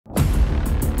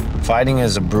Fighting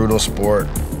is a brutal sport.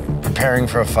 Preparing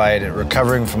for a fight,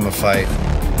 recovering from a fight.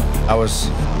 I was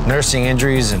nursing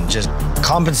injuries and just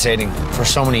compensating for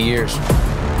so many years.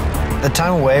 The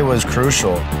time away was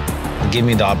crucial. It gave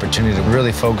me the opportunity to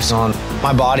really focus on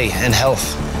my body and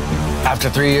health. After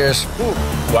 3 years,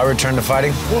 I returned to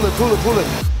fighting. Pull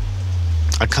it.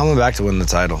 I'm coming back to win the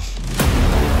title.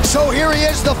 So here he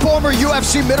is, the former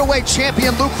UFC middleweight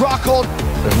champion, Luke Rockhold.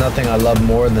 There's nothing I love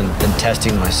more than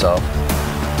testing myself.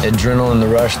 The adrenaline, the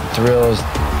rush, the thrills,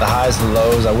 the highs, the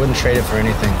lows, I wouldn't trade it for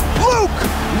anything. Luke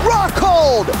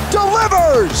Rockhold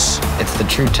delivers! It's the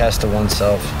true test of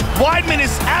oneself. Weidman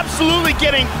is absolutely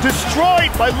getting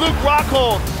destroyed by Luke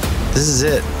Rockhold. This is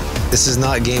it. This is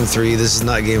not game 3, this is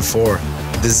not game 4.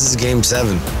 This is game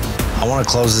 7. I want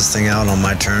to close this thing out on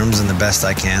my terms and the best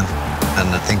I can, and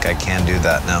I think I can do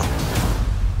that now.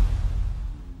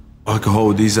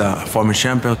 Rockhold is a former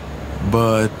champion,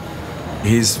 but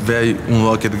he's very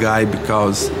unlucky guy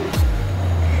because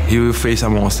he will face a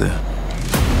monster.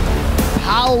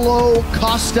 Paulo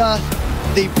Costa,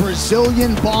 the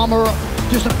Brazilian bomber.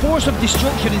 Just a force of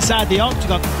destruction inside the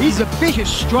octagon. He's a vicious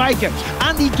striker,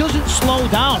 and he doesn't slow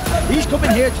down. He's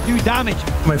coming here to do damage.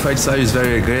 My fight style is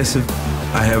very aggressive.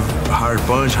 I have hard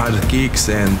punch, hard kicks,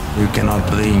 and you cannot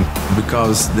blink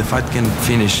because the fight can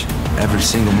finish every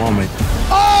single moment.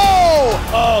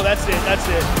 Oh, that's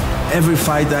it. Every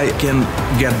fight I can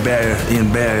get better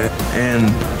and better, and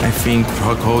I think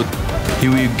Rockhold, he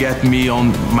will get me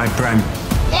on my prime.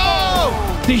 Oh!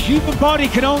 The human body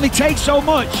can only take so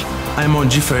much. I'm on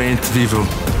different level,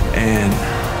 and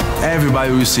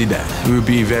everybody will see that. It will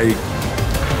be very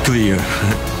clear.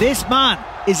 This man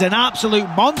is an absolute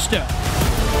monster.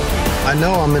 I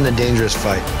know I'm in a dangerous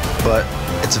fight, but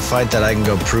it's a fight that I can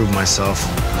go prove myself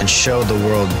and show the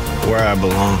world where I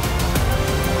belong.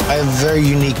 I have very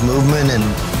unique movement, and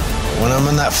when I'm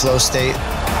in that flow state,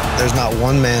 there's not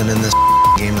one man in this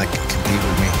game that can compete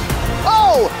with me.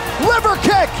 Oh, liver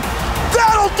kick!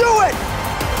 That'll do it!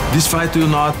 This fight will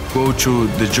not go to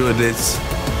the judges.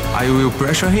 I will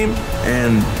pressure him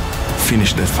and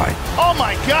finish the fight. Oh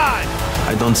my God!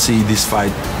 I don't see this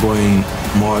fight going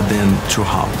more than 2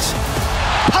 rounds.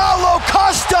 Paulo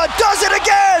Costa does it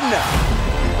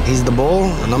again! He's the bull,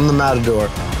 and I'm the matador.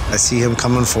 I see him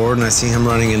coming forward, and I see him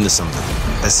running into something.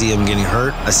 I see him getting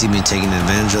hurt, I see me taking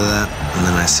advantage of that, and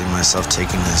then I see myself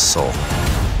taking his soul.